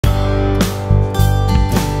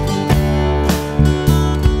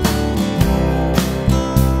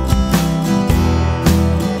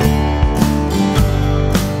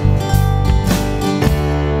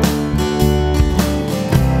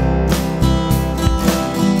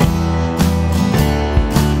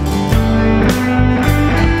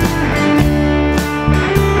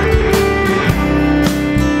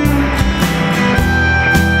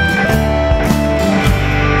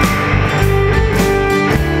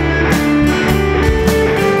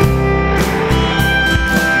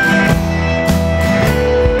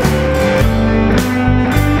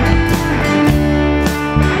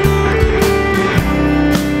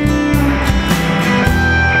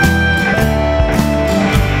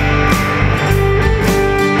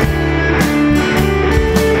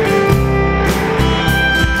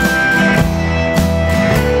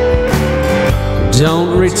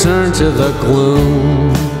return to the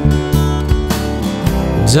gloom.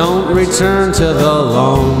 Don't return to the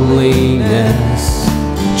loneliness.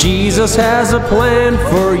 Jesus has a plan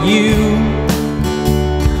for you.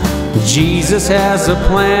 Jesus has a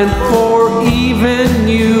plan for even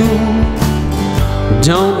you.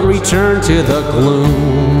 Don't return to the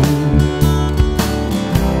gloom.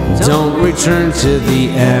 Don't return to the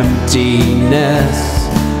emptiness.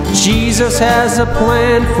 Jesus has a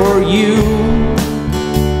plan for you.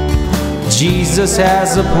 Jesus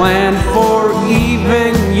has a plan for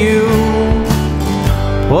even you.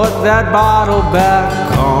 Put that bottle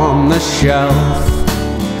back on the shelf.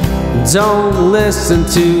 Don't listen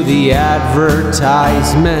to the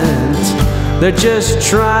advertisement. They're just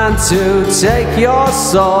trying to take your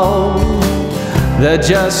soul. They're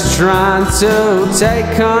just trying to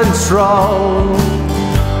take control.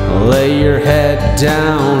 Lay your head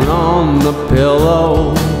down on the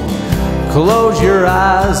pillow. Close your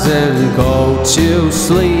eyes and go to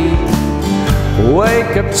sleep.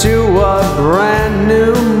 Wake up to a brand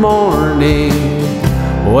new morning.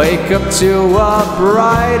 Wake up to a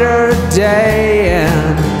brighter day,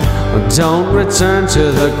 and don't return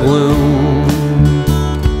to the gloom.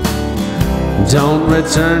 Don't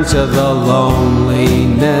return to the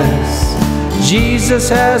loneliness. Jesus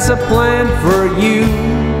has a plan for you.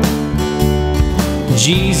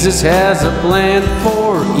 Jesus has a plan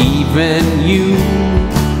for even you.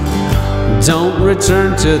 Don't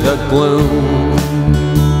return to the gloom.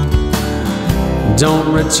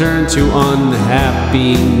 Don't return to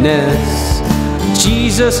unhappiness.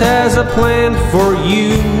 Jesus has a plan for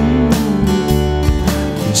you.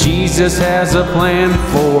 Jesus has a plan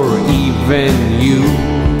for even you.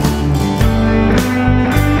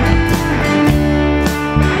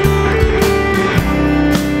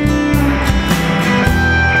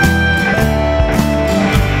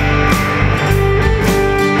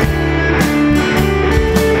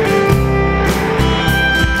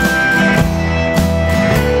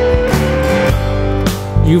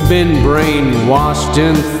 You've been brainwashed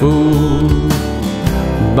and fooled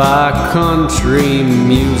by country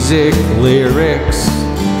music lyrics,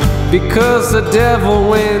 because the devil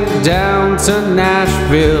went down to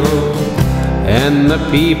Nashville and the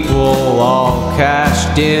people all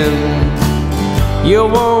cashed in. You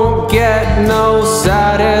won't get no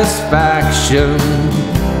satisfaction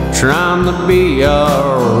trying to be a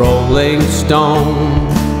Rolling Stone,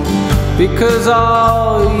 because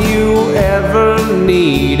all you ever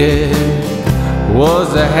needed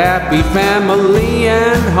was a happy family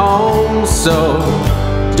and home. So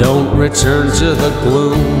don't return to the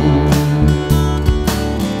gloom.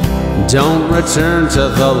 Don't return to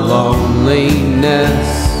the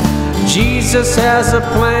loneliness. Jesus has a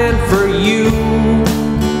plan for you.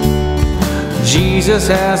 Jesus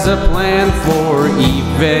has a plan for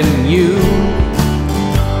even you.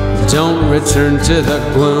 Don't return to the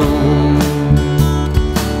gloom.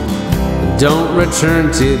 Don't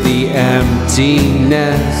return to the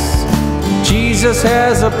emptiness. Jesus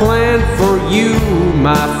has a plan for you,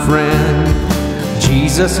 my friend.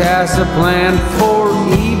 Jesus has a plan for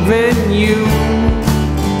even you.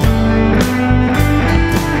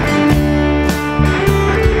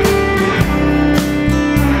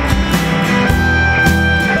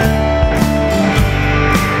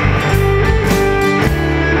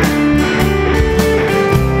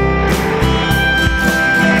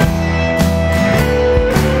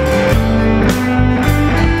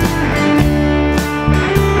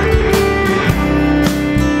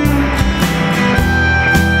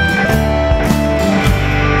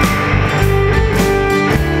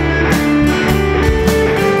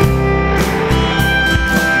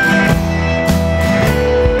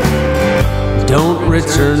 Don't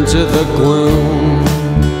return to the gloom.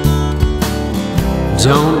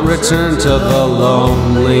 Don't return to the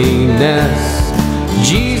loneliness.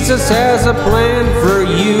 Jesus has a plan for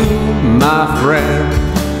you, my friend.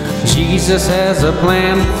 Jesus has a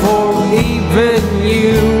plan for even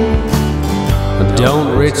you.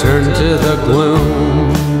 Don't return to the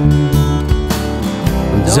gloom.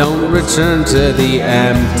 Don't return to the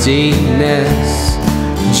emptiness.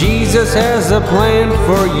 Jesus has a plan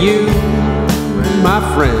for you, my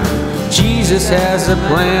friend. Jesus has a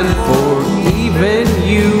plan for you.